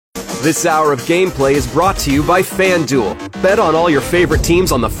This hour of gameplay is brought to you by FanDuel. Bet on all your favorite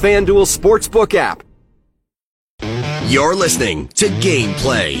teams on the FanDuel Sportsbook app. You're listening to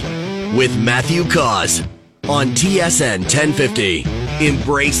Gameplay with Matthew Cause on TSN 1050.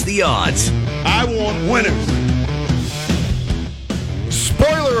 Embrace the odds. I want winners.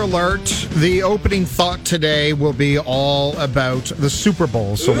 Spoiler alert, the opening thought today will be all about the Super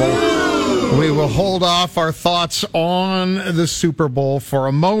Bowl. So we will hold off our thoughts on the Super Bowl for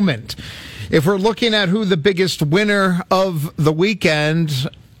a moment. If we're looking at who the biggest winner of the weekend,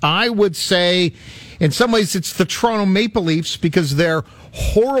 I would say in some ways it's the Toronto Maple Leafs because their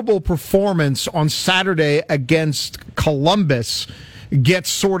horrible performance on Saturday against Columbus gets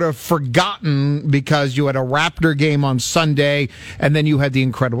sort of forgotten because you had a Raptor game on Sunday and then you had the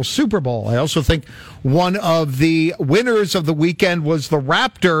incredible Super Bowl. I also think one of the winners of the weekend was the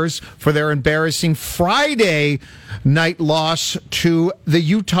Raptors for their embarrassing Friday night loss to the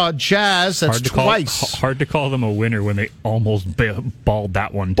Utah Jazz. That's twice. Hard to call them a winner when they almost balled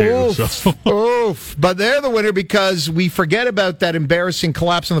that one too. Oof. But they're the winner because we forget about that embarrassing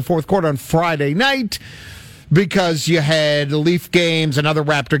collapse in the fourth quarter on Friday night, because you had Leaf games, another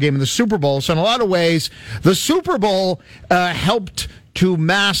Raptor game in the Super Bowl. So in a lot of ways, the Super Bowl helped to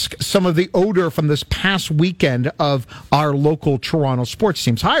mask some of the odor from this past weekend of our local Toronto sports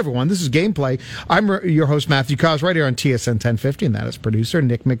teams. Hi, everyone. This is Gameplay. I'm your host, Matthew Cause, right here on TSN 1050, and that is producer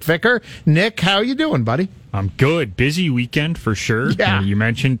Nick McVicker. Nick, how you doing, buddy? I'm good. Busy weekend for sure. Yeah. You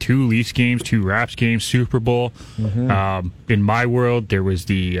mentioned 2 Leafs games, 2 Raps games, Super Bowl. Mm-hmm. In my world, there was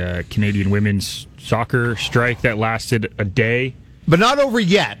the Canadian women's soccer strike that lasted a day. But not over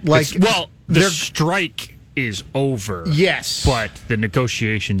yet. The strike is over. Yes. But the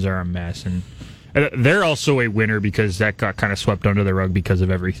negotiations are a mess. And they're also a winner because that got kind of swept under the rug because of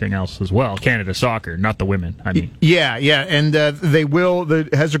everything else as well. Canada soccer, not the women. I mean, yeah, and they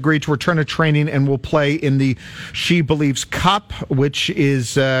has agreed to return to training and will play in the She Believes Cup, which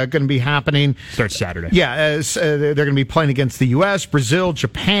is going to be happening. Starts Saturday. Yeah, they're going to be playing against the U.S., Brazil,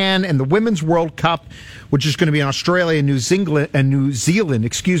 Japan, and the Women's World Cup, which is going to be in Australia and New Zealand,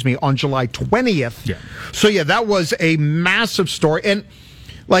 on July 20th. Yeah. So yeah, that was a massive story. And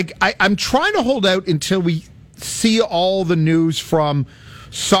I'm trying to hold out until we see all the news from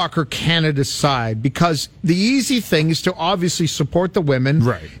Soccer Canada's side, because the easy thing is to obviously support the women,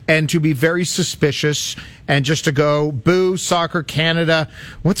 right, and to be very suspicious and just to go, boo, Soccer Canada.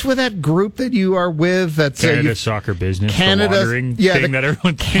 What's with that group that you are with? That's Canada Soccer Business, Canada, the laundering thing that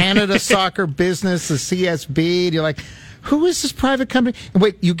everyone Canada Soccer Business, the CSB. And you're like, who is this private company? And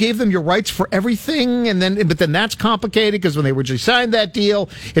wait, you gave them your rights for everything, but then that's complicated because when they originally signed that deal,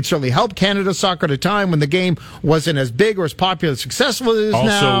 it certainly helped Canada Soccer at a time when the game wasn't as big or as popular, successful as it is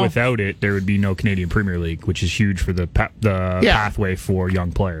now. Also, without it, there would be no Canadian Premier League, which is huge for the pathway for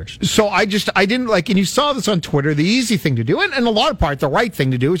young players. So I didn't like, and you saw this on Twitter, the easy thing to do, and a lot of part, the right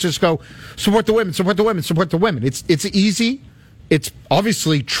thing to do is just go, support the women, support the women, support the women. It's easy. It's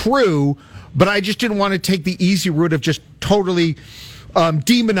obviously true. But I just didn't want to take the easy route of just totally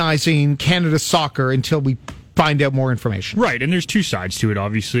demonizing Canada soccer until we find out more information. Right, and there's 2 sides to it,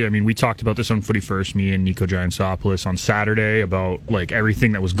 obviously. I mean, we talked about this on Footy First, me and Nico Giantsopoulos on Saturday, about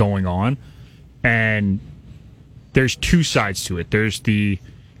everything that was going on. And there's 2 sides to it. There's the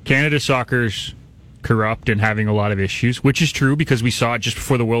Canada soccer's corrupt and having a lot of issues, which is true because we saw it just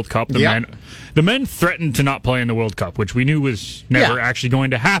before the World Cup. The men threatened to not play in the World Cup, which we knew was never actually going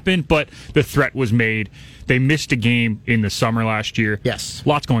to happen, but the threat was made. They missed a game in the summer last year. Yes.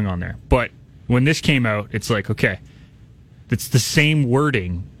 Lots going on there. But when this came out, it's like, okay, it's the same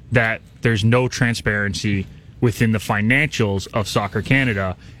wording that there's no transparency within the financials of Soccer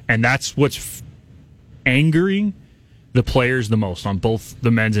Canada, and that's what's angering the players the most on both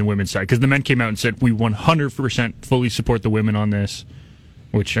the men's and women's side, because the men came out and said we 100% fully support the women on this,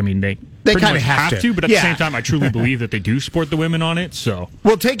 which I mean they kind of have to, but at the same time I truly believe that they do support the women on it. So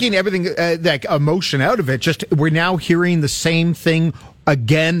taking everything that emotion out of it, just we're now hearing the same thing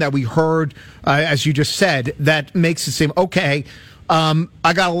again that we heard as you just said. That makes it seem okay.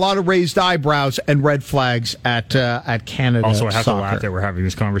 I got a lot of raised eyebrows and red flags at Canada. Also, I have soccer. to laugh that we're having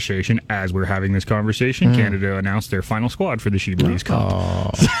this conversation as we're having this conversation. Canada announced their final squad for the She Believes Cup.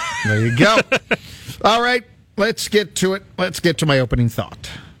 Oh, there you go. All right, let's get to it. Let's get to my opening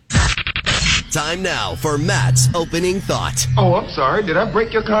thought. Time now for Matt's opening thought. Oh, I'm sorry. Did I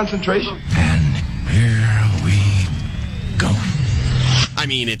break your concentration? And here we go. I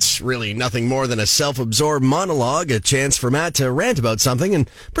mean, it's really nothing more than a self-absorbed monologue, a chance for Matt to rant about something and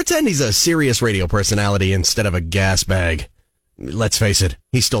pretend he's a serious radio personality instead of a gas bag. let's face it,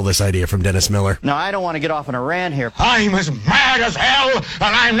 he stole this idea from Dennis Miller. Now, I don't want to get off on a rant here. I'm as mad as hell, and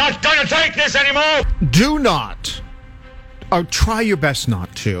I'm not going to take this anymore. Do not, or try your best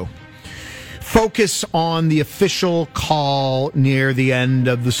not to, focus on the official call near the end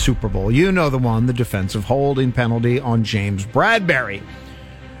of the Super Bowl. You know the one, the defensive holding penalty on James Bradberry.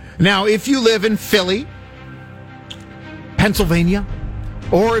 Now, if you live in Philly, Pennsylvania,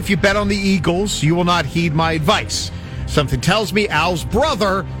 or if you bet on the Eagles, you will not heed my advice. Something tells me Al's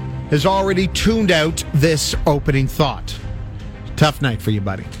brother has already tuned out this opening thought. Tough night for you,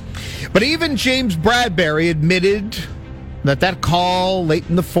 buddy. But even James Bradberry admitted that call late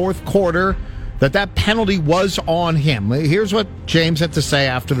in the fourth quarter, that penalty was on him. Here's what James had to say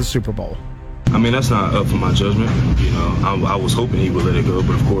after the Super Bowl. I mean, that's not up for my judgment. I was hoping he would let it go,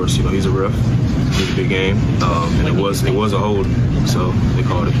 but of course, he's a ref. It's a big game, and it was a hold, so they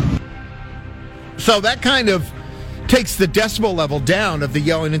called it. So that kind of takes the decibel level down of the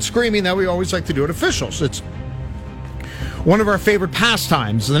yelling and screaming that we always like to do at officials. It's one of our favorite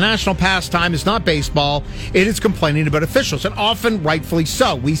pastimes. The national pastime is not baseball. It is complaining about officials, and often rightfully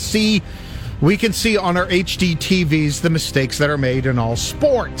so. We can see on our HD TVs the mistakes that are made in all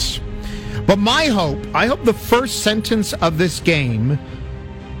sports. But I hope the first sentence of this game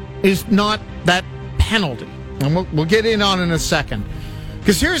is not that penalty. And we'll get in on it in a second.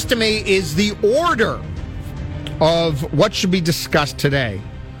 Because here's, to me, is the order of what should be discussed today.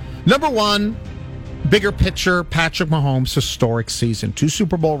 Number one, bigger picture, Patrick Mahomes' historic season. 2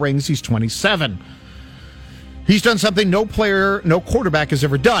 Super Bowl rings, he's 27. He's done something no quarterback has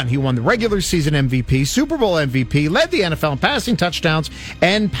ever done. He won the regular season MVP, Super Bowl MVP, led the NFL in passing touchdowns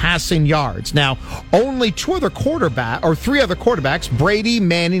and passing yards. Now, only 3 other quarterbacks, Brady,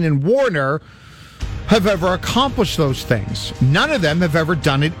 Manning, and Warner, have ever accomplished those things. None of them have ever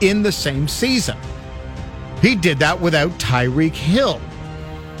done it in the same season. He did that without Tyreek Hill.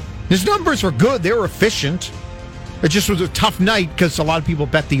 His numbers were good. They were efficient. It just was a tough night because a lot of people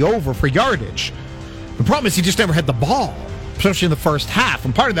bet the over for yardage. The problem is he just never had the ball, especially in the first half.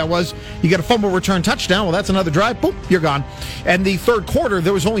 And part of that was you get a fumble return touchdown. Well, that's another drive. Boom, you're gone. And the third quarter,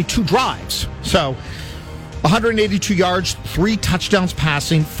 there was only 2 drives. So 182 yards, 3 touchdowns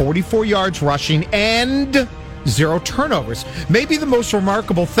passing, 44 yards rushing, and 0 turnovers. Maybe the most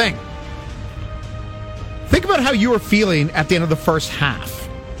remarkable thing. Think about how you were feeling at the end of the first half.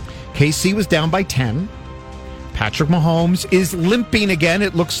 KC was down by 10. Patrick Mahomes is limping again.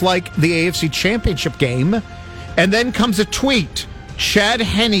 It looks like the AFC Championship game. And then comes a tweet. Chad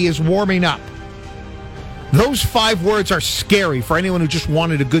Henne is warming up. Those 5 words are scary for anyone who just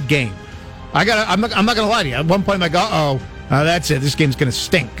wanted a good game. I'm not going to lie to you. At one point, I'm like, that's it. This game's going to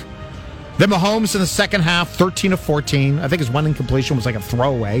stink. Then Mahomes in the second half, 13 of 14. I think his one incompletion was like a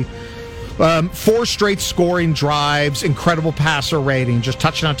throwaway. 4 straight scoring drives, incredible passer rating, just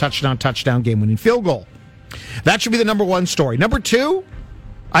touchdown, game-winning field goal. That should be the number 1 story. Number 2,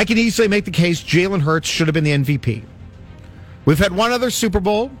 I can easily make the case Jalen Hurts should have been the MVP. We've had one other Super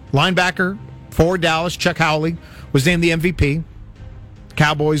Bowl linebacker for Dallas, Chuck Howley, was named the MVP.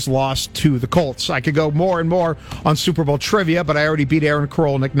 Cowboys lost to the Colts. I could go more and more on Super Bowl trivia, but I already beat Aaron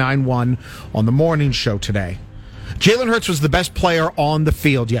Korolnik 9-1 on the morning show today. Jalen Hurts was the best player on the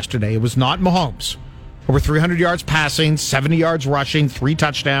field yesterday. It was not Mahomes. Over 300 yards passing, 70 yards rushing, 3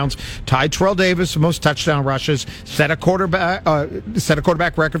 touchdowns. Tied Terrell Davis for most touchdown rushes. Set a quarterback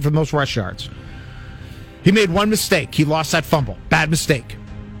record for the most rush yards. He made one mistake. He lost that fumble. Bad mistake.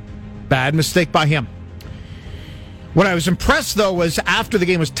 Bad mistake by him. What I was impressed, though, was after the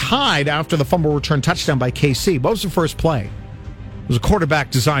game was tied, after the fumble return touchdown by KC, what was the first play? It was a quarterback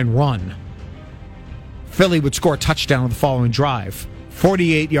design run. Philly would score a touchdown on the following drive.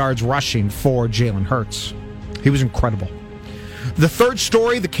 48 yards rushing for Jalen Hurts. He was incredible. The third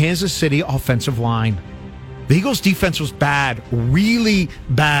story, the Kansas City offensive line. The Eagles' defense was bad, really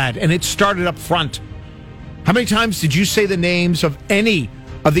bad, and it started up front. How many times did you say the names of any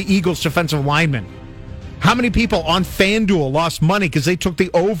of the Eagles' defensive linemen? How many people on FanDuel lost money because they took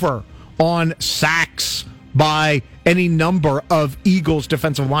the over on sacks by any number of Eagles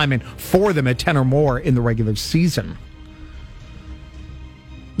defensive linemen for them at 10 or more in the regular season?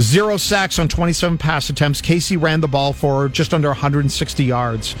 0 sacks on 27 pass attempts. KC ran the ball for just under 160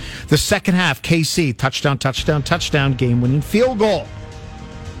 yards. The second half, KC, touchdown, game-winning field goal.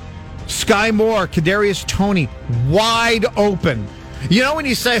 Sky Moore, Kadarius Toney, wide open. You know when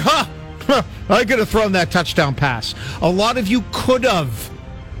you say, I could have thrown that touchdown pass. A lot of you could have.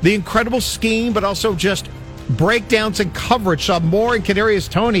 The incredible scheme, but also just breakdowns and coverage. Moore and Kadarius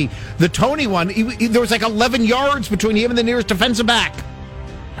Toney. The Toney one, there was like 11 yards between him and the nearest defensive back.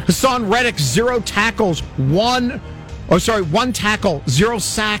 Hassan Reddick, 0 tackles, 1 1 tackle, 0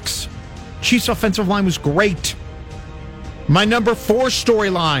 sacks. Chiefs' offensive line was great. My number 4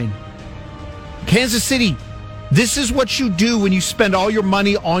 storyline, Kansas City. This is what you do when you spend all your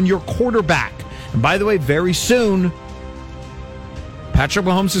money on your quarterback. And by the way, very soon, Patrick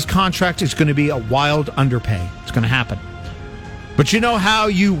Mahomes' contract is going to be a wild underpay. It's going to happen. But you know how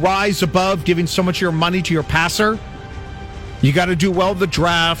you rise above giving so much of your money to your passer? You got to do well with the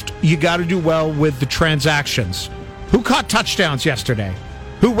draft. You got to do well with the transactions. Who caught touchdowns yesterday?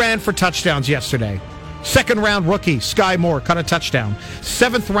 Who ran for touchdowns yesterday? 2nd round rookie, Sky Moore, caught a touchdown.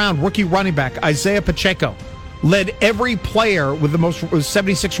 7th round rookie running back, Isaiah Pacheco, led every player with the most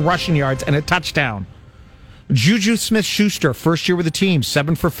 76 rushing yards and a touchdown. Juju Smith-Schuster, first year with the team,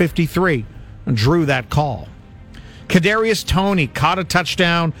 7 for 53, drew that call. Kadarius Toney caught a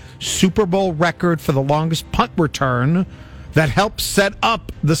touchdown, Super Bowl record for the longest punt return that helped set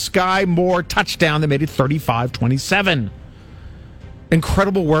up the Sky Moore touchdown that made it 35-27.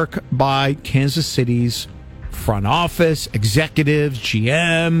 Incredible work by Kansas City's front office, executives,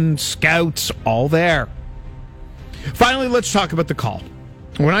 GM, scouts, all there. Finally, let's talk about the call.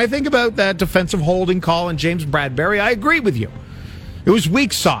 When I think about that defensive holding call on James Bradbury, I agree with you. It was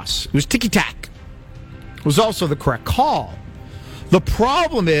weak sauce. It was ticky-tack. It was also the correct call. The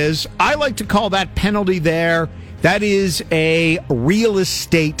problem is, I like to call that penalty there, that is a real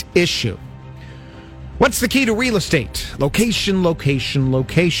estate issue. What's the key to real estate? Location, location,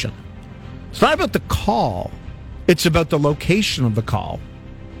 location. It's not about the call. It's about the location of the call.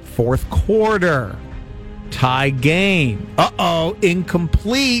 4th quarter. Tie game.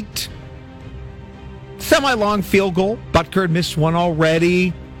 Incomplete. Semi-long field goal. Butker had missed one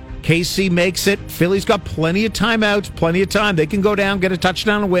already. KC makes it. Philly's got plenty of timeouts, plenty of time. They can go down, get a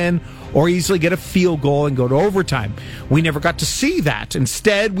touchdown and win, or easily get a field goal and go to overtime. We never got to see that.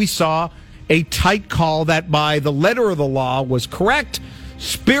 Instead, we saw a tight call that by the letter of the law was correct.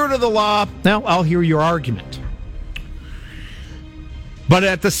 Spirit of the law, now I'll hear your argument. But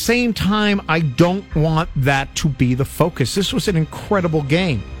at the same time, I don't want that to be the focus. This was an incredible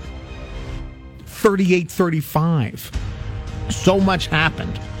game. 38-35. So much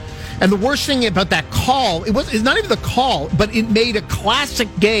happened. And the worst thing about that call, it's not even the call, but it made a classic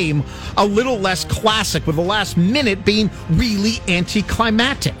game a little less classic, with the last minute being really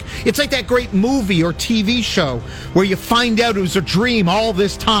anticlimactic. It's like that great movie or TV show where you find out it was a dream all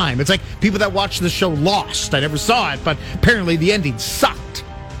this time. It's like people that watch the show Lost. I never saw it, but apparently the ending sucked.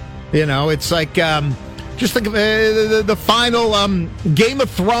 You know, it's like, just think of the final Game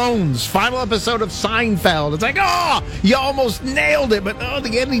of Thrones, final episode of Seinfeld. It's like, you almost nailed it, but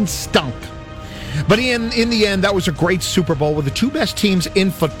the ending stunk. But in the end, that was a great Super Bowl with the 2 best teams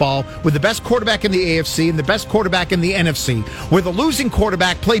in football, with the best quarterback in the AFC and the best quarterback in the NFC, where the losing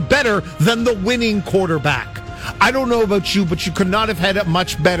quarterback played better than the winning quarterback. I don't know about you, but you could not have had a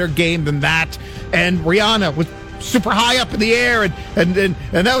much better game than that. And Rihanna was super high up in the air, and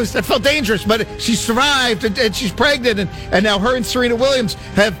that felt dangerous, but she survived, and she's pregnant, and now her and Serena Williams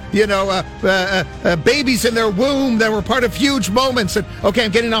have babies in their womb that were part of huge moments. And okay, I'm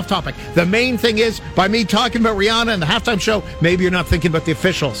getting off topic. The main thing is, by me talking about Rihanna and the halftime show, maybe you're not thinking about the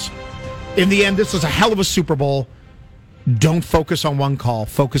officials. In the end, this was a hell of a Super Bowl. Don't focus on one call,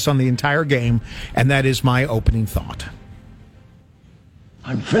 focus on the entire game, and that is my opening thought.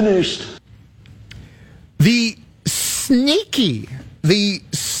 I'm finished. The sneaky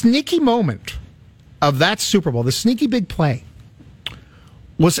moment of that Super Bowl, the sneaky big play,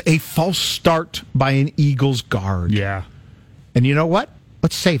 was a false start by an Eagles guard. Yeah. And you know what?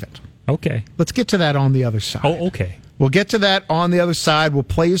 Let's save it. Okay. Let's get to that on the other side. Oh, okay. We'll get to that on the other side. We'll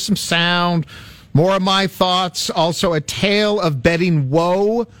play you some sound, more of my thoughts, also a tale of betting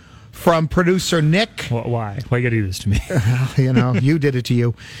woe from producer Nick. Why? Why you got to do this to me? You did it to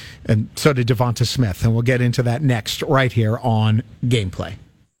you, and so did Devonta Smith, and we'll get into that next right here on Gameplay.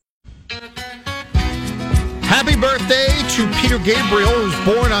 Happy birthday to Peter Gabriel, who was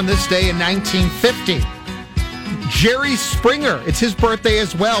born on this day in 1950. Jerry Springer, it's his birthday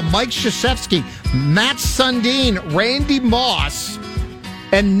as well. Mike Krzyzewski, Matt Sundin, Randy Moss,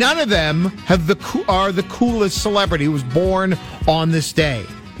 and none of them are the coolest celebrity who was born on this day.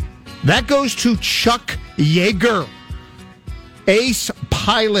 That goes to Chuck Yeager, ace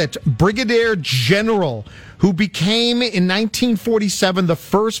pilot, brigadier general, who became in 1947 the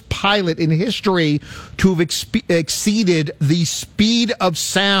first pilot in history to have exceeded the speed of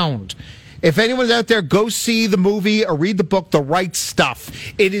sound. If anyone's out there, go see the movie or read the book, The Right Stuff.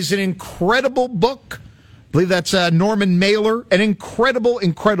 It is an incredible book. believe that's Norman Mailer. An incredible,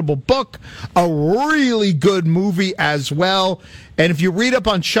 incredible book. A really good movie as well. And if you read up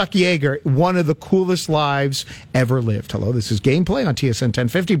on Chuck Yeager, one of the coolest lives ever lived. Hello, this is Gameplay on TSN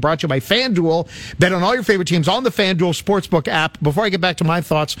 1050, brought to you by FanDuel. Bet on all your favorite teams on the FanDuel Sportsbook app. Before I get back to my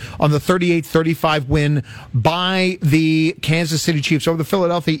thoughts on the 38-35 win by the Kansas City Chiefs over the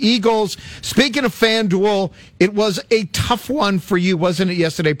Philadelphia Eagles, speaking of FanDuel, it was a tough one for you, wasn't it,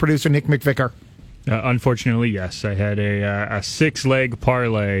 yesterday, producer Nick McVicker? Unfortunately, yes. I had a six-leg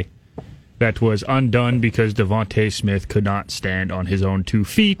parlay that was undone because Devontae Smith could not stand on his own 2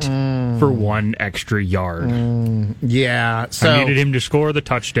 feet for 1 extra yard. Yeah. So I needed him to score the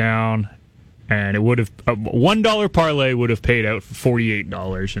touchdown, and it would have $1 parlay would have paid out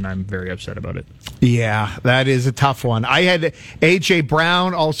 $48, and I'm very upset about it. Yeah, that is a tough one. I had A.J.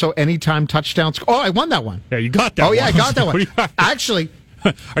 Brown, also anytime touchdowns. Oh, I won that one. Yeah, you got that one. Oh, yeah, I got that one. Actually...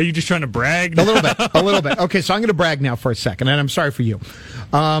 Are you just trying to brag? A little bit. Okay, so I'm going to brag now for a second, and I'm sorry for you.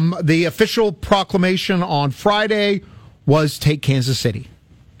 The official proclamation on Friday was take Kansas City.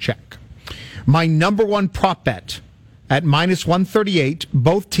 Check. My number one prop bet at minus 138,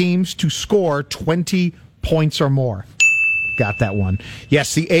 both teams to score 20 points or more. Got that one.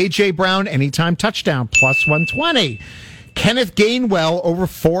 Yes, the A.J. Brown anytime touchdown, plus 120. Kenneth Gainwell over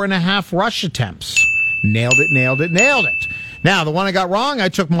 4.5 rush attempts. Nailed it. Now, the one I got wrong, I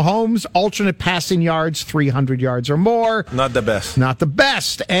took Mahomes, alternate passing yards, 300 yards or more. Not the best.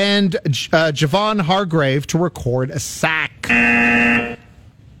 And Javon Hargrave to record a sack.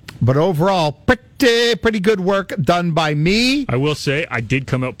 But overall, pretty good work done by me. I will say, I did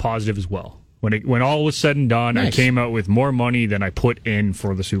come out positive as well. When all was said and done, nice. I came out with more money than I put in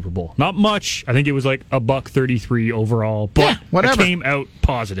for the Super Bowl. Not much. I think it was like $1.33 overall, but whatever. I came out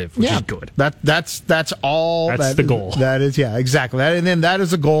positive, which is good. That's all. That's the goal. That is, exactly. And then that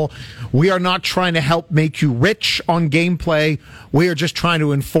is a goal. We are not trying to help make you rich on Gameplay. We are just trying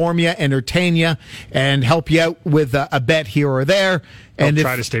to inform you, entertain you, and help you out with a bet here or there. And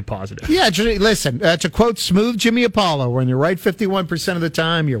try to stay positive. Yeah, listen, to quote Smooth Jimmy Apollo, when you're right 51% of the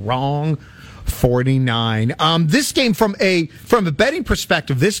time, you're wrong 49. This game, from a betting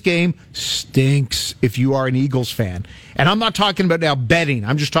perspective, this game stinks if you are an Eagles fan. And I'm not talking about now betting.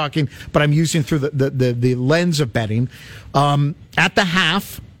 I'm just talking, but I'm using through the lens of betting. At the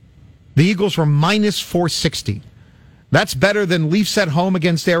half, the Eagles were minus 460. That's better than Leafs at home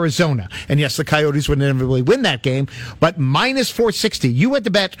against Arizona. And yes, the Coyotes would inevitably win that game, but minus 460. You had to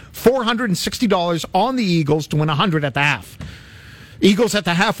bet $460 on the Eagles to win 100 at the half. Eagles at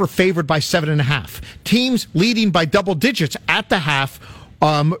the half were favored by 7.5. Teams leading by double digits at the half,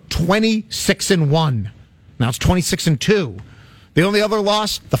 26-1. Now it's 26-2. The only other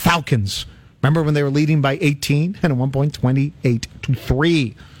loss, the Falcons. Remember when they were leading by 18? And at one point,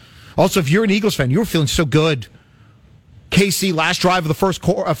 28-3. Also, if you're an Eagles fan, you were feeling so good. KC, last drive of the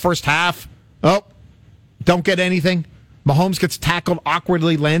first half. Oh, don't get anything. Mahomes gets tackled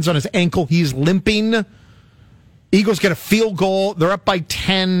awkwardly, lands on his ankle. He's limping. Eagles get a field goal. They're up by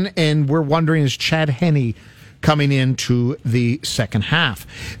 10, and we're wondering, is Chad Henne coming into the second half?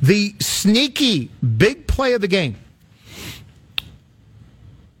 The sneaky big play of the game.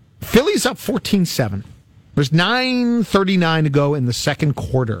 Philly's up 14-7. There's 9:39 to go in the second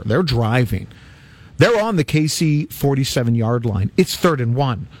quarter. They're driving. They're on the KC 47-yard line. It's 3rd and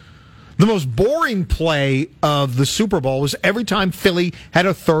 1. The most boring play of the Super Bowl was every time Philly had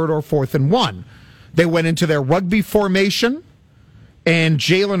a 3rd or 4th and 1. They went into their rugby formation, and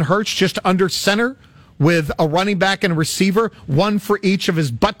Jalen Hurts just under center with a running back and a receiver, one for each of his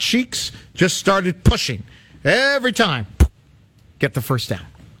butt cheeks, just started pushing. Every time, get the first down.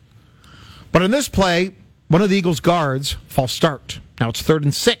 But in this play, one of the Eagles' guards, false start. Now it's 3rd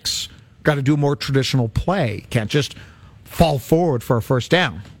and 6. Got to do more traditional play. Can't just fall forward for a first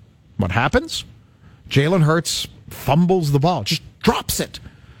down. What happens? Jalen Hurts fumbles the ball, just drops it.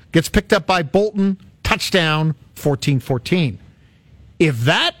 Gets picked up by Bolton, touchdown, 14-14. If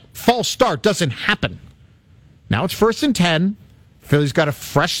that false start doesn't happen, now it's 1st and 10. Philly's got a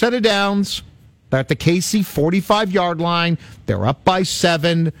fresh set of downs. They're at the KC 45-yard line. They're up by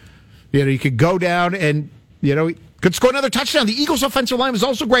 7. You could go down and, could score another touchdown. The Eagles' offensive line was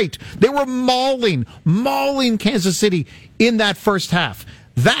also great. They were mauling Kansas City in that first half.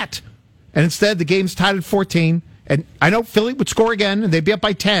 And instead, the game's tied at 14. And I know Philly would score again, and they'd be up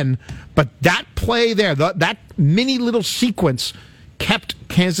by 10. But that play there, that mini little sequence, kept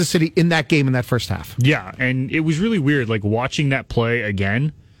Kansas City in that game in that first half. Yeah, and it was really weird, watching that play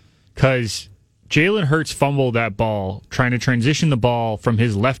again, because Jalen Hurts fumbled that ball, trying to transition the ball from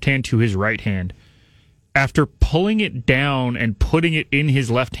his left hand to his right hand, after pulling it down and putting it in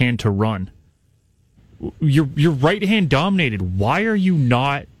his left hand to run. you're right hand dominated. Why are you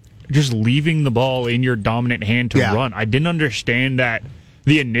not just leaving the ball in your dominant hand to run? I didn't understand that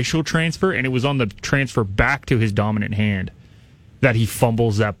the initial transfer, and it was on the transfer back to his dominant hand that he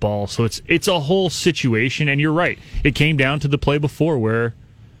fumbles that ball. So it's a whole situation, and you're right. It came down to the play before where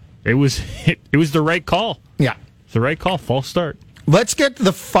it was the right call. Yeah. It's the right call. False start. Let's get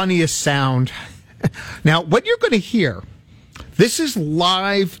the funniest sound. Now, what you're going to hear, this is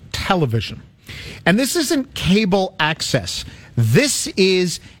live television. And this isn't cable access. This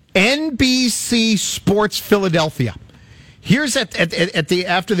is NBC Sports Philadelphia. Here's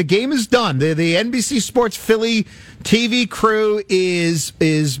after the game is done, the NBC Sports Philly TV crew is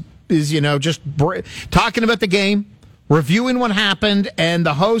just talking about the game, reviewing what happened, and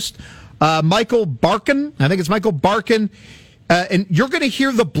the host Michael Barkin, I think it's Michael Barkin, and you're going to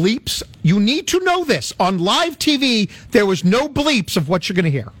hear the bleeps. You need to know this. On live TV, there was no bleeps of what you're going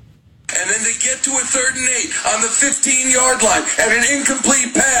to hear. And then they get to a 3rd and 8 on the 15-yard line and an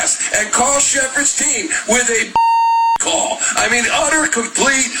incomplete pass, and Carl Shepard's team with a call. I mean, utter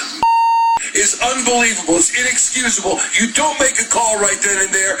complete is unbelievable. It's inexcusable. You don't make a call right then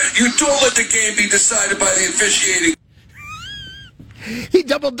and there. You don't let the game be decided by the officiating. He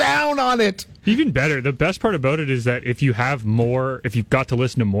doubled down on it. Even better, the best part about it is that if you got to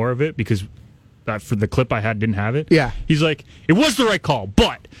listen to more of it, because for the clip I had didn't have it. Yeah. He's like, it was the right call,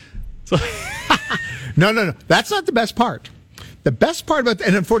 but. No. That's not the best part. The best part about,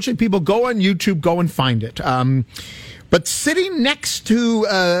 and unfortunately people go on YouTube, go and find it. But sitting next to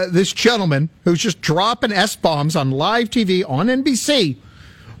this gentleman who's just dropping S-bombs on live TV on NBC,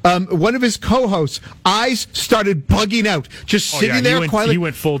 one of his co-hosts' eyes started bugging out, just sitting there quietly. He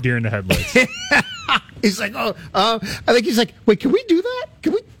went full deer in the headlights. He's like, I think he's like, wait, can we do that?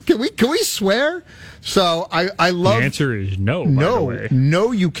 Can we swear? So I love. The answer is no. By the way.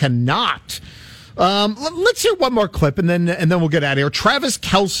 No, you cannot. Let's hear one more clip, and then we'll get out of here. Travis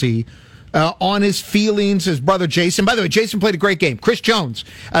Kelce. On his feelings, his brother Jason. By the way, Jason played a great game. Chris Jones,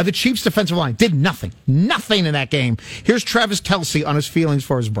 the Chiefs' defensive line, did nothing in that game. Here's Travis Kelce on his feelings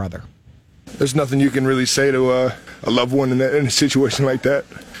for his brother. There's nothing you can really say to a loved one in a situation like that.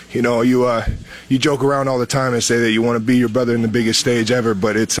 You know, you joke around all the time and say that you want to be your brother in the biggest stage ever,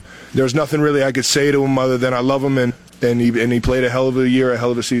 but there's nothing really I could say to him other than I love him, and he played a hell of a year, a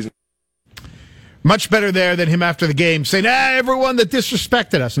hell of a season. Much better there than him after the game saying, everyone that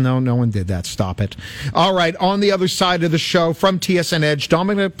disrespected us. No one did that. Stop it. All right, on the other side of the show, from TSN Edge,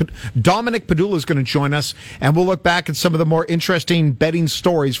 Dominic Padula is going to join us, and we'll look back at some of the more interesting betting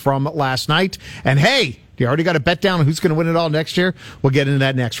stories from last night. And hey, you already got a bet down on who's going to win it all next year? We'll get into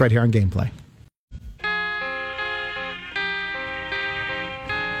that next right here on Gameplay.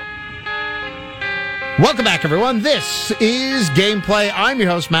 Welcome back, everyone. This is Gameplay. I'm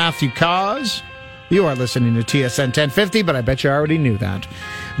your host, Matthew Cause. You are listening to TSN 1050, but I bet you already knew that.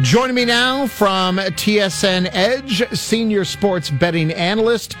 Joining me now from TSN Edge, senior sports betting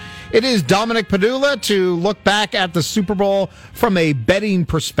analyst, it is Dominic Padula to look back at the Super Bowl from a betting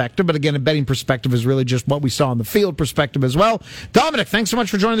perspective. But again, a betting perspective is really just what we saw on the field perspective as well. Dominic, thanks so much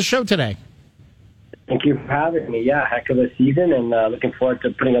for joining the show today. Thank you for having me. Yeah, heck of a season, and looking forward to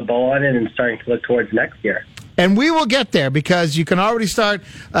putting a bow on it and starting to look towards next year. And we will get there because you can already start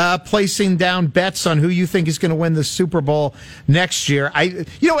placing down bets on who you think is going to win the Super Bowl next year.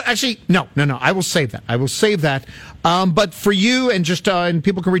 No. I will save that. But for you and and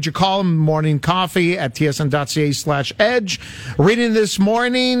people can read your column, Morning Coffee, at tsn.ca/edge. Reading this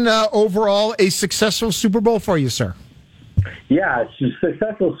morning, overall, a successful Super Bowl for you, sir. Yeah, it's a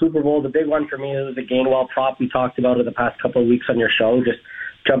successful Super Bowl. The big one for me was the Gainwell prop we talked about in the past couple of weeks on your show, just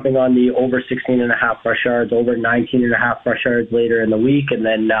jumping on the over 16.5 rush yards, over 19.5 rush yards later in the week. And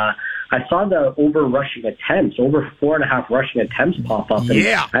then I saw the over rushing attempts, over 4.5 rushing attempts pop up. And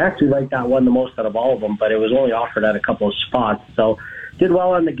yeah. I actually liked that one the most out of all of them, but it was only offered at a couple of spots. So did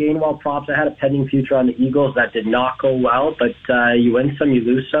well on the Gainwell props. I had a pending future on the Eagles that did not go well, but you win some, you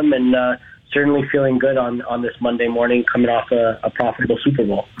lose some, and certainly feeling good on this Monday morning coming off a profitable Super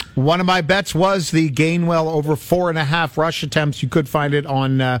Bowl. One of my bets was the Gainwell over 4.5 rush attempts. You could find it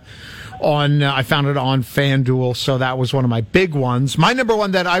I found it on FanDuel, so that was one of my big ones. My number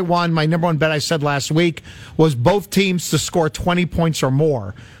one bet I said last week was both teams to score 20 points or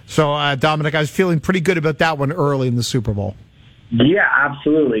more. So, Dominic, I was feeling pretty good about that one early in the Super Bowl. Yeah,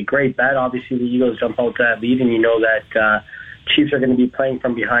 absolutely. Great bet. Obviously, the Eagles jump out to that lead, and you know that Chiefs are going to be playing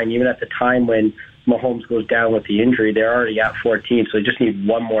from behind, even at the time when Mahomes goes down with the injury. They're already at 14, so they just need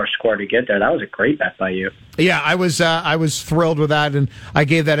one more score to get there. That was a great bet by you. Yeah, I was thrilled with that, and I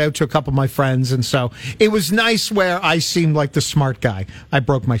gave that out to a couple of my friends, and so it was nice where I seemed like the smart guy. I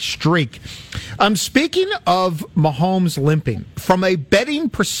broke my streak. Speaking of Mahomes limping, from a betting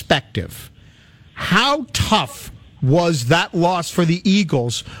perspective, how tough was that loss for the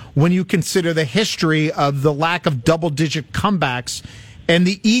Eagles when you consider the history of the lack of double-digit comebacks? And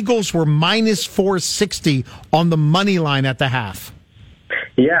the Eagles were minus 460 on the money line at the half.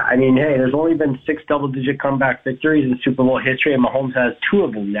 Yeah, I mean, hey, there's only been 6 double-digit comeback victories in Super Bowl history, and Mahomes has 2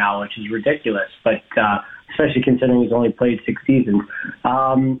 of them now, which is ridiculous. But especially considering he's only played 6 seasons,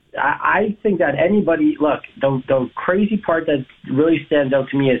 I think that anybody look. The crazy part that really stands out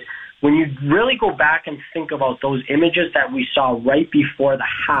to me is when you really go back and think about those images that we saw right before the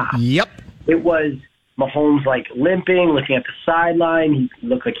half. Yep, it was Mahomes like limping, looking at the sideline. He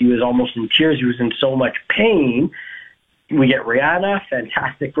looked like he was almost in tears. He was in so much pain. We get Rihanna,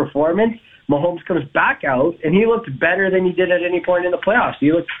 fantastic performance. Mahomes comes back out, and he looked better than he did at any point in the playoffs.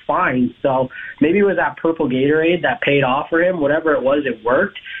 He looked fine. So maybe it was that purple Gatorade that paid off for him. Whatever it was, it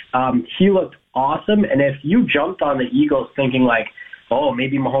worked. He looked awesome. And if you jumped on the Eagles thinking like, oh,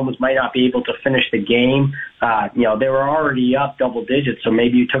 maybe Mahomes might not be able to finish the game. They were already up double digits, so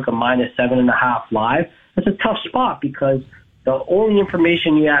maybe you took a minus 7.5 live. That's a tough spot because the only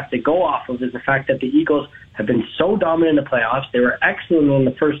information you have to go off of is the fact that the Eagles have been so dominant in the playoffs. They were excellent in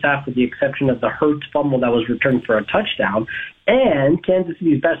the first half with the exception of the Hurts fumble that was returned for a touchdown. And Kansas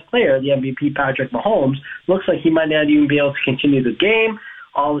City's best player, the MVP Patrick Mahomes, looks like he might not even be able to continue the game.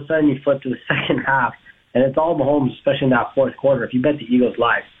 All of a sudden, you flip to the second half. And it's all Mahomes, especially in that fourth quarter. If you bet the Eagles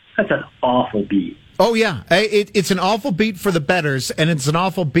live, that's an awful beat. Oh, yeah. It's an awful beat for the bettors, and it's an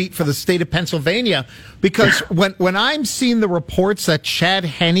awful beat for the state of Pennsylvania, because when I'm seeing the reports that Chad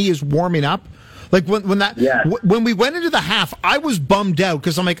Henne is warming up, like when we went into the half, I was bummed out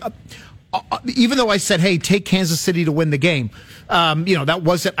because I'm like, even though I said, hey, take Kansas City to win the game, that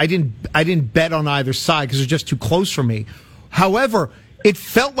wasn't, I didn't bet on either side because it was just too close for me. However, it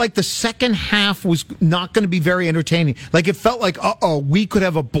felt like the second half was not going to be very entertaining. Like it felt like, we could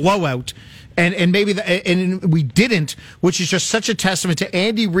have a blowout, and maybe and we didn't, which is just such a testament to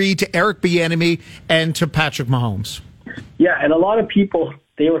Andy Reid, to Eric Bieniemy, and to Patrick Mahomes. Yeah, and a lot of people,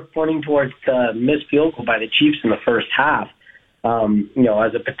 they were pointing towards the missed field goal by the Chiefs in the first half,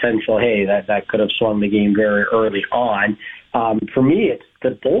 as a potential, hey, that could have swung the game very early on. For me, it's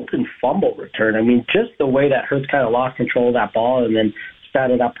the Bolton fumble return. I mean, just the way that Hurts kind of lost control of that ball and then set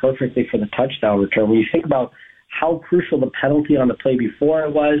it up perfectly for the touchdown return. When you think about how crucial the penalty on the play before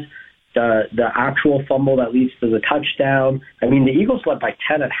it was, the actual fumble that leads to the touchdown. I mean, the Eagles led by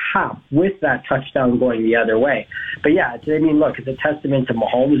 10 at half with that touchdown going the other way. But yeah, look, it's a testament to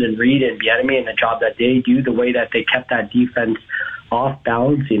Mahomes and Reid and Bieniemy and the job that they do, the way that they kept that defense off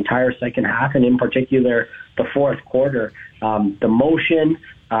balance the entire second half, and in particular the fourth quarter. The motion,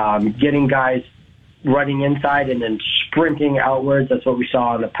 getting guys running inside and then sprinting outwards. That's what we saw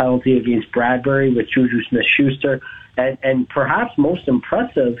on the penalty against Bradbury with Juju Smith-Schuster. And perhaps most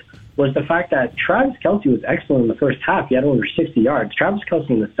impressive was the fact that Travis Kelce was excellent in the first half. He had over 60 yards. Travis Kelce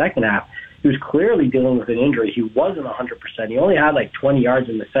in the second half, he was clearly dealing with an injury. He wasn't 100%. He only had like 20 yards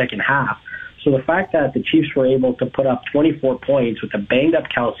in the second half. So the fact that the Chiefs were able to put up 24 points with a banged-up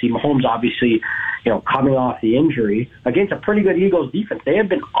Kelce, Mahomes obviously, coming off the injury, against a pretty good Eagles defense. They have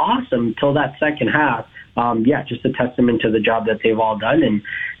been awesome until that second half. Just a testament to the job that they've all done,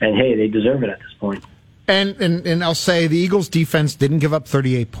 and hey, they deserve it at this point. And I'll say the Eagles defense didn't give up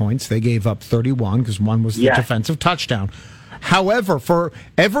 38 points. They gave up 31 because one was the defensive touchdown. However, for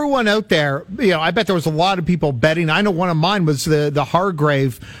everyone out there, I bet there was a lot of people betting. I know one of mine was the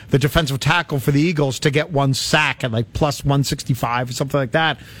Hargrave, the defensive tackle for the Eagles, to get one sack at like plus 165 or something like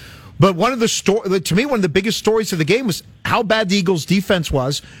that. But one of the biggest stories of the game was how bad the Eagles defense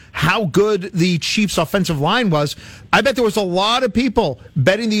was, how good the Chiefs offensive line was. I bet there was a lot of people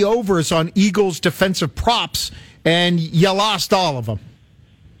betting the overs on Eagles defensive props, and you lost all of them.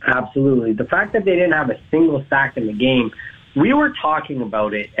 Absolutely. The fact that they didn't have a single sack in the game, we were talking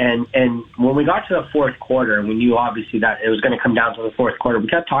about it, and when we got to the fourth quarter, and we knew obviously that it was going to come down to the fourth quarter, we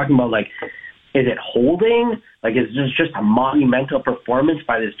kept talking about, like, is it holding? Like, is this just a monumental performance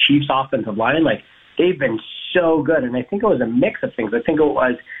by this Chiefs offensive line? Like, they've been so good, and I think it was a mix of things. I think it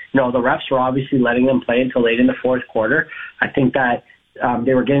was, the refs were obviously letting them play until late in the fourth quarter. I think that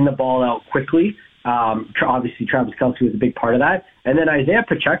they were getting the ball out quickly. Obviously, Travis Kelce was a big part of that. And then Isaiah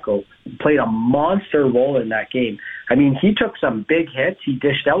Pacheco played a monster role in that game. I mean, he took some big hits. He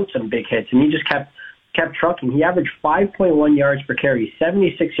dished out some big hits, and he just kept kept trucking. He averaged 5.1 yards per carry,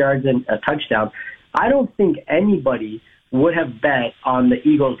 76 yards and a touchdown. I don't think anybody would have bet on the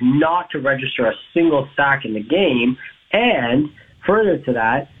Eagles not to register a single sack in the game. And further to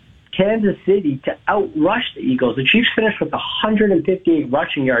that, Kansas City to outrush the Eagles. The Chiefs finished with 158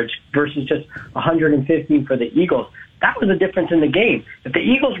 rushing yards versus just 115 for the Eagles. That was the difference in the game. If the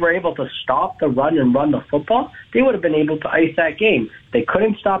Eagles were able to stop the run and run the football, they would have been able to ice that game. They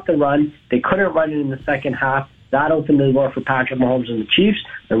couldn't stop the run. They couldn't run it in the second half. That opened the door for Patrick Mahomes and the Chiefs.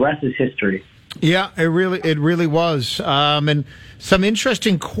 The rest is history. Yeah, it really was. And some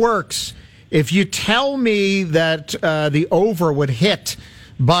interesting quirks. If you tell me that the over would hit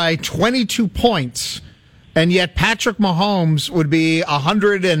by 22 points, and yet Patrick Mahomes would be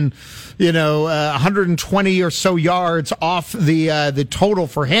 120 or so yards off the total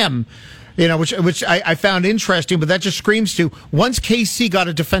for him, which I found interesting, but that just screams to once the KC got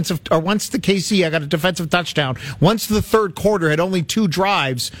a defensive touchdown, once the third quarter had only 2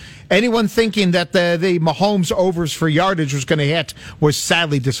 drives, anyone thinking that the Mahomes overs for yardage was going to hit was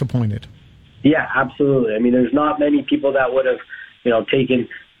sadly disappointed. Yeah, absolutely. I mean, there's not many people that would have, taken.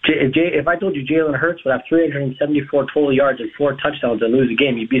 If I told you Jalen Hurts would have 374 total yards and 4 touchdowns and lose a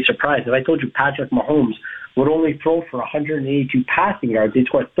game, you'd be surprised. If I told you Patrick Mahomes would only throw for 182 passing yards, he'd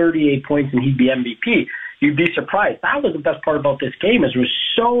score 38 points and he'd be MVP, you'd be surprised. That was the best part about this game, is there were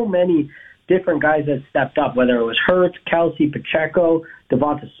so many different guys that stepped up, whether it was Hurts, Kelsey, Pacheco,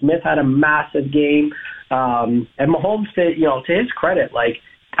 Devonta Smith had a massive game. And Mahomes, to his credit, like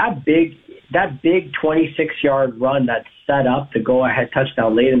that big 26-yard run that set up the go-ahead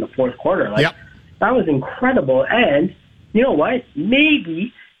touchdown late in the fourth quarter. That was incredible. And you know what?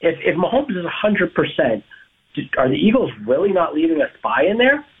 Maybe if Mahomes is 100%, are the Eagles really not leaving a spy in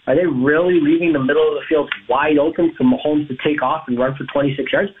there? Are they really leaving the middle of the field wide open for Mahomes to take off and run for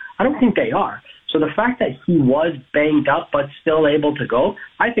 26 yards? I don't think they are. So the fact that he was banged up but still able to go,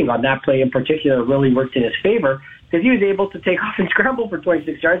 I think on that play in particular really worked in his favor, because he was able to take off and scramble for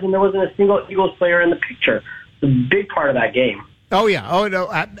 26 yards, and there wasn't a single Eagles player in the picture. It's a big part of that game. Oh, yeah. Oh, no,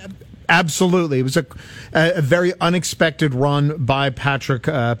 absolutely. It was a very unexpected run by Patrick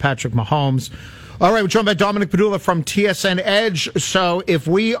Mahomes. All right, we're joined by Dominic Padula from TSN Edge. So if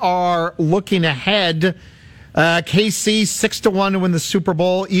we are looking ahead, KC 6-1 to win the Super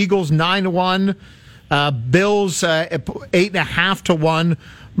Bowl, Eagles 9-1, Bills 8.5 to 1.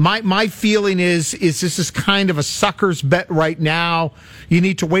 My feeling is this is kind of a sucker's bet right now. You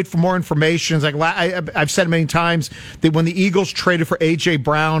need to wait for more information. It's like I've said many times that when the Eagles traded for A.J.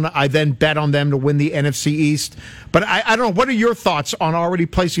 Brown, I then bet on them to win the NFC East. But I don't know. What are your thoughts on already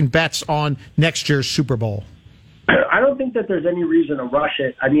placing bets on next year's Super Bowl? I don't think that there's any reason to rush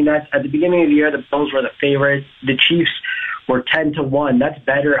it. I mean, at the beginning of the year, the Bills were the favorite. The Chiefs were 10-1. That's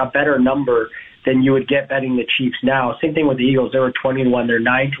a better number than you would get betting the Chiefs now. Same thing with the Eagles. They were 20-1. They're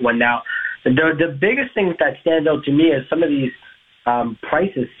 9-1 now. The biggest thing that stands out to me is some of these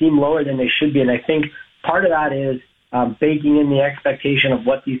prices seem lower than they should be, and I think part of that is baking in the expectation of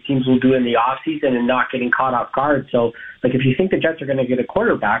what these teams will do in the offseason and not getting caught off guard. So, like, if you think the Jets are going to get a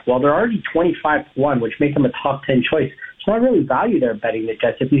quarterback, well, they're already 25-1, which makes them a top 10 choice. It's not really value there betting the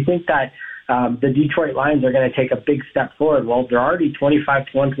Jets. If you think that the Detroit Lions are going to take a big step forward, well, they're already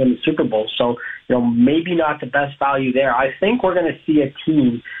 25-1 to win the Super Bowl. So, maybe not the best value there. I think we're going to see a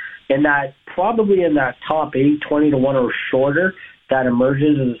team probably in that top 8, 20-1 or shorter, that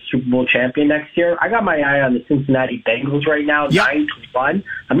emerges as a Super Bowl champion next year. I got my eye on the Cincinnati Bengals right now, 9-1.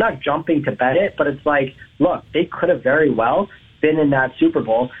 I'm not jumping to bet it, but it's like, look, they could have very well been in that Super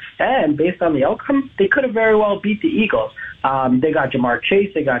Bowl, and based on the outcome, they could have very well beat the Eagles. They got Jamar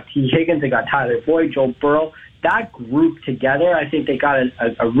Chase, they got T. Higgins, they got Tyler Boyd, Joe Burrow. That group together, I think they got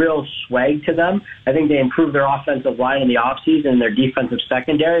a real swag to them. I think they improved their offensive line in the offseason and their defensive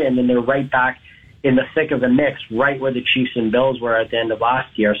secondary, and then they're right back in the thick of the mix, right where the Chiefs and Bills were at the end of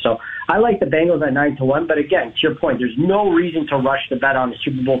last year. So I like the Bengals at 9-1, but again, to your point, there's no reason to rush the bet on the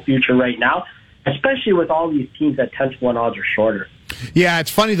Super Bowl future right now, especially with all these teams at 10-1 odds or shorter. Yeah, it's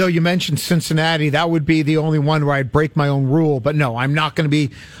funny, though, you mentioned Cincinnati. That would be the only one where I'd break my own rule. But no, I'm not going to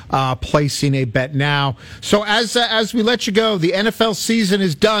be placing a bet now. So as we let you go, the NFL season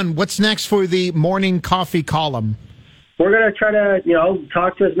is done. What's next for the morning coffee column? We're going to try to,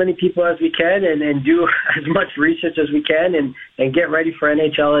 talk to as many people as we can and do as much research as we can and get ready for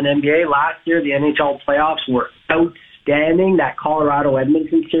NHL and NBA. Last year, the NHL playoffs were outstanding. That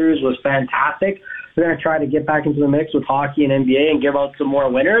Colorado-Edmonton series was fantastic. We're going to try to get back into the mix with hockey and NBA and give out some more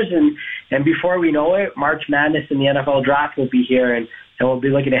winners. And before we know it, March Madness and the NFL draft will be here, and we'll be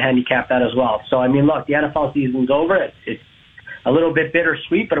looking to handicap that as well. So, I mean, look, the NFL season's over. It's a little bit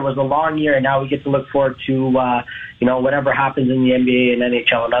bittersweet, but it was a long year, and now we get to look forward to whatever happens in the NBA and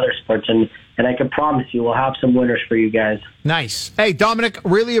NHL and other sports, and I can promise you we'll have some winners for you guys. Nice. Hey, Dominic,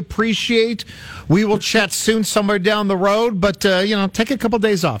 really appreciate. We will chat soon somewhere down the road, but take a couple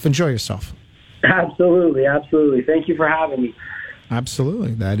days off. Enjoy yourself. Absolutely. Thank you for having me.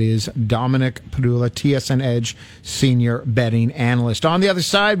 Absolutely. That is Dominic Padula, TSN Edge Senior Betting Analyst. On the other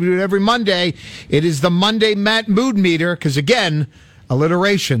side, we do it every Monday. It is the Monday Matt Mood Meter, because, again,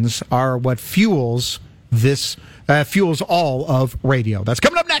 alliterations are what fuels all of radio. That's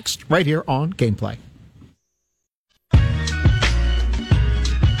coming up next, right here on Gameplay.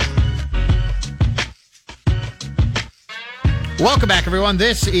 Welcome back, everyone.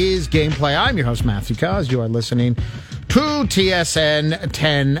 This is Gameplay. I'm your host, Matthew Cause. You are listening to TSN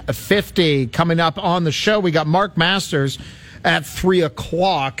 1050. Coming up on the show, we got Mark Masters at 3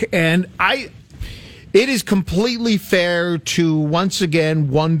 o'clock. And it is completely fair to once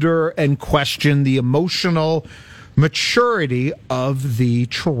again wonder and question the emotional maturity of the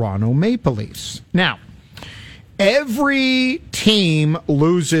Toronto Maple Leafs. Now, every team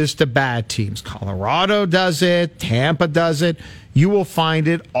loses to bad teams. Colorado does it. Tampa does it. You will find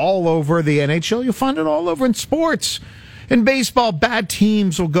it all over the NHL. You'll find it all over in sports. In baseball, bad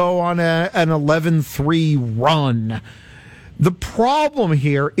teams will go on an 11-3 run. The problem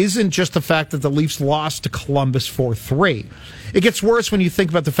here isn't just the fact that the Leafs lost to Columbus 4-3. It gets worse when you think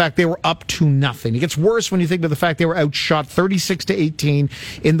about the fact they were up 2-0. It gets worse when you think about the fact they were outshot 36-18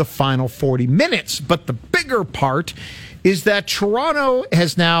 in the final 40 minutes. But the bigger part is that Toronto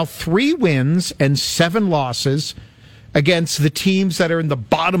has now 3 wins and 7 losses against the teams that are in the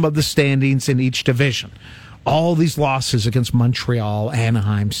bottom of the standings in each division. All these losses against Montreal,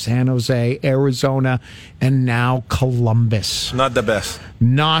 Anaheim, San Jose, Arizona, and now Columbus. Not the best.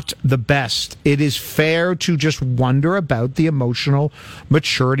 Not the best. It is fair to just wonder about the emotional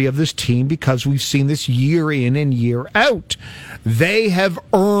maturity of this team because we've seen this year in and year out. They have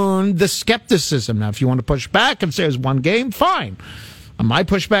earned the skepticism. Now, if you want to push back and say it's one game, fine. My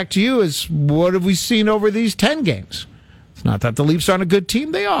pushback to you is, what have we seen over these 10 games? It's not that the Leafs aren't a good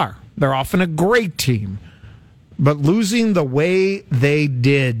team. They are. They're often a great team. But losing the way they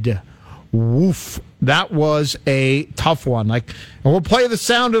did, woof, that was a tough one. And we'll play the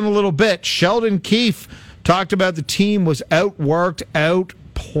sound in a little bit. Sheldon Keefe talked about the team was outworked,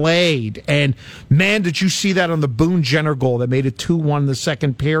 outplayed. And, man, did you see that on the Boone Jenner goal that made it 2-1 in the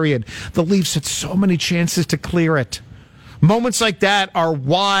second period. The Leafs had so many chances to clear it. Moments like that are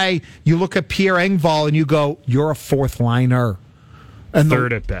why you look at Pierre Engvall and you go, you're a fourth liner. And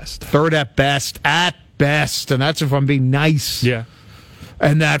third at best. Third at best. At best. And that's if I'm being nice. Yeah.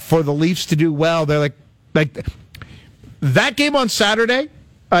 And that for the Leafs to do well, they're like that game on Saturday.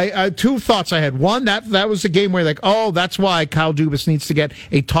 I 2 thoughts I had. One, that was a game where that's why Kyle Dubas needs to get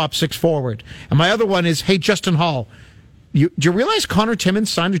a top 6 forward. And my other one is, hey, Justin Hall, do you realize Connor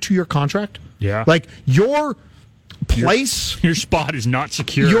Timmins signed a 2-year contract? Yeah. Your place, your spot is not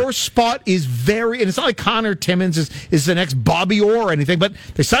secure. Your spot is and it's not like Connor Timmins is the next Bobby Orr or anything, but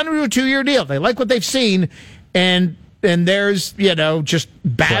they signed him to a 2-year deal. They like what they've seen, and there's just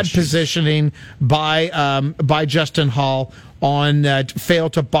bad positioning by Justin Hall on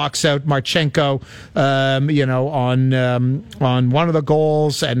failed to box out Marchenko, on one of the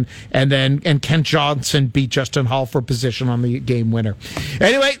goals, and Kent Johnson beat Justin Hall for position on the game winner.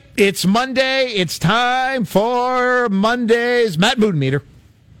 Anyway, it's Monday. It's time for Monday's Matt Mood Meter.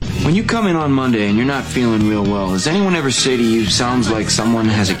 When you come in on Monday and you're not feeling real well, does anyone ever say to you, sounds like someone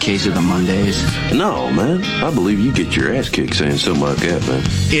has a case of the Mondays? No, man. I believe you get your ass kicked saying something like that, man.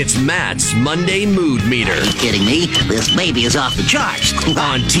 It's Matt's Monday Mood Meter. Are you kidding me? This baby is off the charts.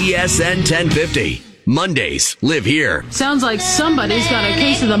 On TSN 1050. Mondays live here. Sounds like somebody's got a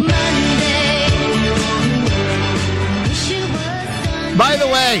case of the By the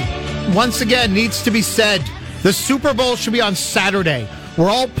way, once again, needs to be said, the Super Bowl should be on Saturday. We're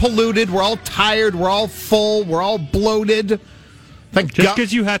all polluted. We're all tired. We're all full. We're all bloated. Just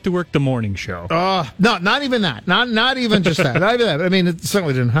because you had to work the morning show. No, not even that. Not even just that. Not even that. I mean, it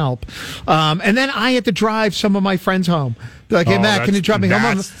certainly didn't help. And then I had to drive some of my friends home. They're like, hey, Matt, can you drive me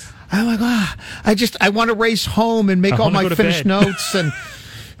home? I'm like, I want to race home and make all my finished notes. And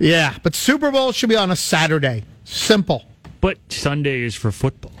yeah, but Super Bowl should be on a Saturday. Simple. But Sunday is for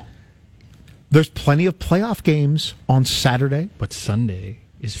football. There's plenty of playoff games on Saturday. But Sunday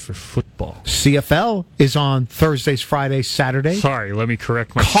is for football. CFL is on Thursdays, Fridays, Saturdays. Sorry, let me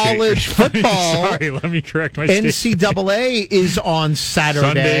correct my College statement. football. Sorry, let me correct my statement. NCAA is on Saturday.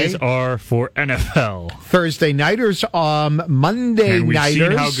 Sundays are for NFL. Thursday nighters, Monday and we've nighters.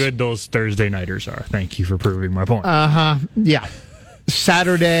 seen how good those Thursday nighters are. Thank you for proving my point. Yeah.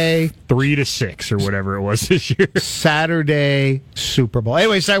 Saturday 3 to 6 or whatever it was this year. Saturday Super Bowl.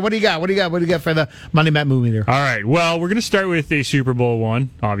 Anyway, sorry, what do you got? What do you got for the Monday Matt movie there? All right. Well, we're going to start with a Super Bowl one,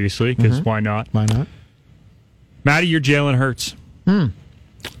 obviously, because why not? Why not? Matty, you're Jalen Hurts.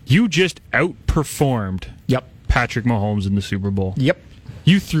 You just outperformed Patrick Mahomes in the Super Bowl. Yep.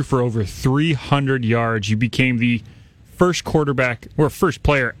 You threw for over 300 yards. You became the first quarterback or first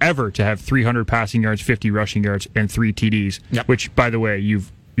player ever to have 300 passing yards, 50 rushing yards, and 3 TDs. Yep. Which, by the way, you're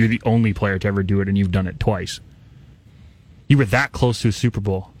the only player to ever do it, and you've done it twice. You were that close to a Super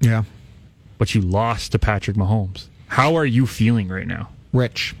Bowl. Yeah. But you lost to Patrick Mahomes. How are you feeling right now?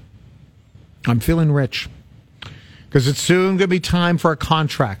 Rich. I'm feeling rich. Because it's soon going to be time for a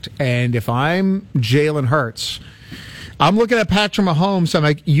contract. And if I'm Jalen Hurts, I'm looking at Patrick Mahomes. I'm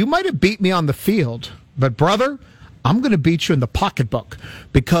like, you might have beat me on the field, but brother, I'm going to beat you in the pocketbook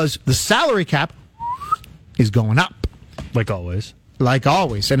because the salary cap is going up. Like always. Like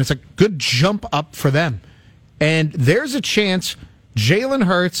always. And it's a good jump up for them. And there's a chance Jalen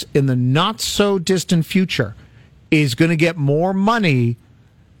Hurts in the not-so-distant future is going to get more money.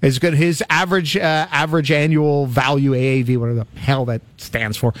 Is good. His average annual value, AAV, whatever the hell that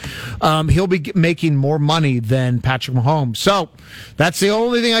stands for, he'll be making more money than Patrick Mahomes. So that's the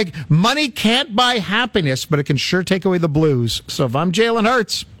only thing. Money can't buy happiness, but it can sure take away the blues. So if I'm Jalen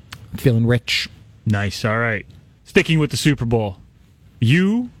Hurts, I'm feeling rich. Nice. All right. Sticking with the Super Bowl,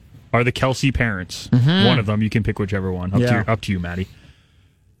 you are the Kelsey parents. One of them. You can pick whichever one. Up to you, Maddie.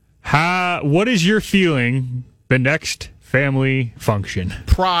 What is your feeling the next family function?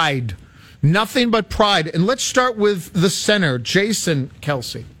 Pride. Nothing but pride. And let's start with the center, Jason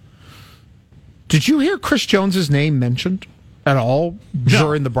Kelsey. Did you hear Chris Jones's name mentioned at all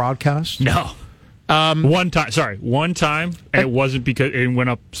during the broadcast? No. One time, and it wasn't because it went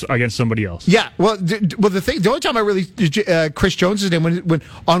up against somebody else. Yeah, well, the only time I really Chris Jones's name when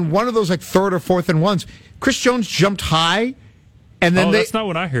on one of those like 3rd or 4th and 1s, Chris Jones jumped high. And then that's not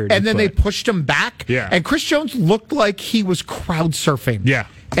what I heard. And then they pushed him back. Yeah. And Chris Jones looked like he was crowd surfing. Yeah.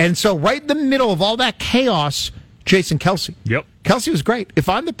 And so right in the middle of all that chaos, Jason Kelsey. Yep. Kelsey was great. If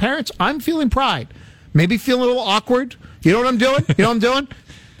I'm the parents, I'm feeling pride. Maybe feeling a little awkward. You know what I'm doing? You know what I'm doing?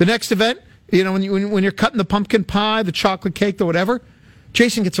 The next event, when you're cutting the pumpkin pie, the chocolate cake, the whatever,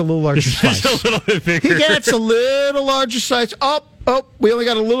 Jason gets a little larger size. Just a little bit bigger. He gets a little larger size. Oh, we only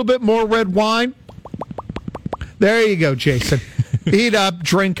got a little bit more red wine. There you go, Jason. Eat up,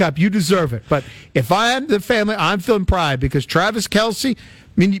 drink up. You deserve it. But if I am the family, I'm feeling pride because Travis Kelce,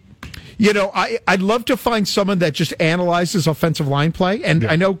 I'd love to find someone that just analyzes offensive line play. And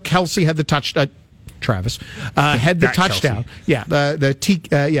I know Kelce had the touchdown. Travis had the touchdown. Kelsey. Yeah,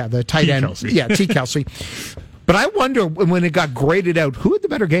 the tight end. Kelsey. Yeah, T. Kelsey. But I wonder when it got graded out, who had the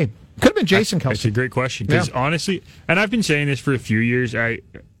better game? Could have been Jason Kelsey. That's a great question because honestly, and I've been saying this for a few years,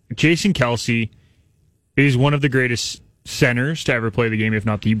 Jason Kelsey is one of the greatest centers to ever play the game, if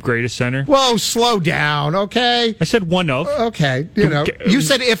not the greatest center. Whoa, slow down, okay? I said one of. Okay, you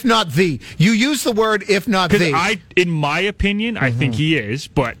said if not the. You used the word if not the. In my opinion, I think he is,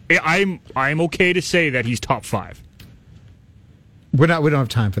 but I'm okay to say that he's top 5. We don't have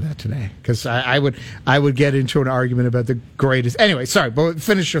time for that today because I would get into an argument about the greatest. Anyway, sorry, but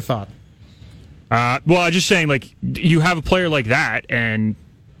finish your thought. Well, I'm just saying, you have a player like that, and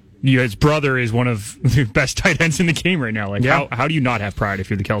his brother is one of the best tight ends in the game right now. How do you not have pride if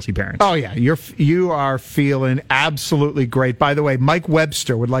you're the Kelsey parents? Oh yeah, you are feeling absolutely great. By the way, Mike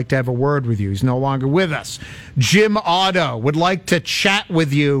Webster would like to have a word with you. He's no longer with us. Jim Otto would like to chat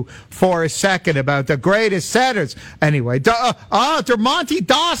with you for a second about the greatest centers. Anyway, DeMonte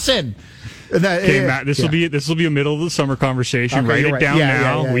Dawson. Okay, Matt, this will be a middle of the summer conversation. Okay, Write it down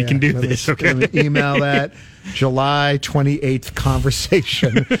now. We can do this. Okay, let me email that. July 28th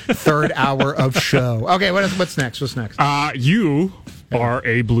conversation, 3rd hour of show. Okay, what's next? What's next? You are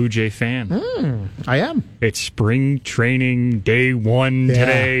a Blue Jay fan. I am. It's spring training day 1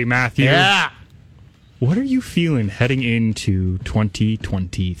 today, Matthew. Yeah. What are you feeling heading into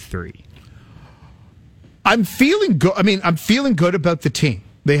 2023? I'm feeling good. I'm feeling good about the team.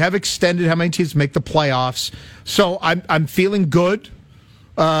 They have extended how many teams make the playoffs. So I'm feeling good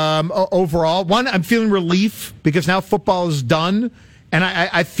overall. One, I'm feeling relief because now football is done. And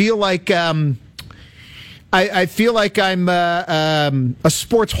I feel like I feel like I'm a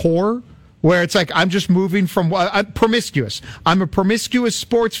sports whore where it's like I'm just moving from I'm promiscuous. I'm a promiscuous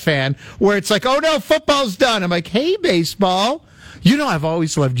sports fan where it's like, oh no, football's done. I'm like, hey, baseball. You know I've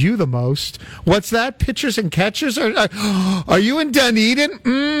always loved you the most. What's that? Pitchers and catchers? Are you in Dunedin?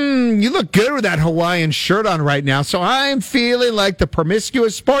 You look good with that Hawaiian shirt on right now. So I'm feeling like the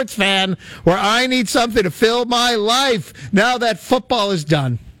promiscuous sports fan where I need something to fill my life now that football is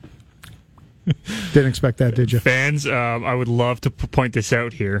done. Didn't expect that, did you? Fans, I would love to point this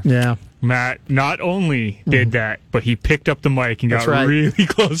out here. Yeah. Matt not only did that, but he picked up the mic and got really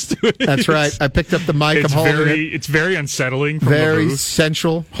close to it. That's right. I picked up the mic. I'm holding it. It's very unsettling. From very the booth.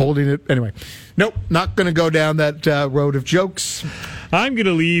 sensual, holding it. Anyway, nope, not going to go down that road of jokes. I'm going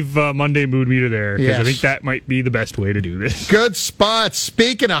to leave Monday Mood Meter there because Yes. I think that might be the best way to do this. Good spot.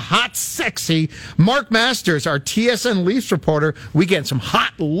 Speaking of hot, sexy, Mark Masters, our TSN Leafs reporter. We get some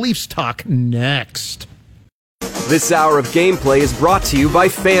hot Leafs talk next. This hour of gameplay is brought to you by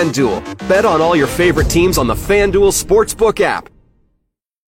FanDuel. Bet on all your favorite teams on the FanDuel Sportsbook app.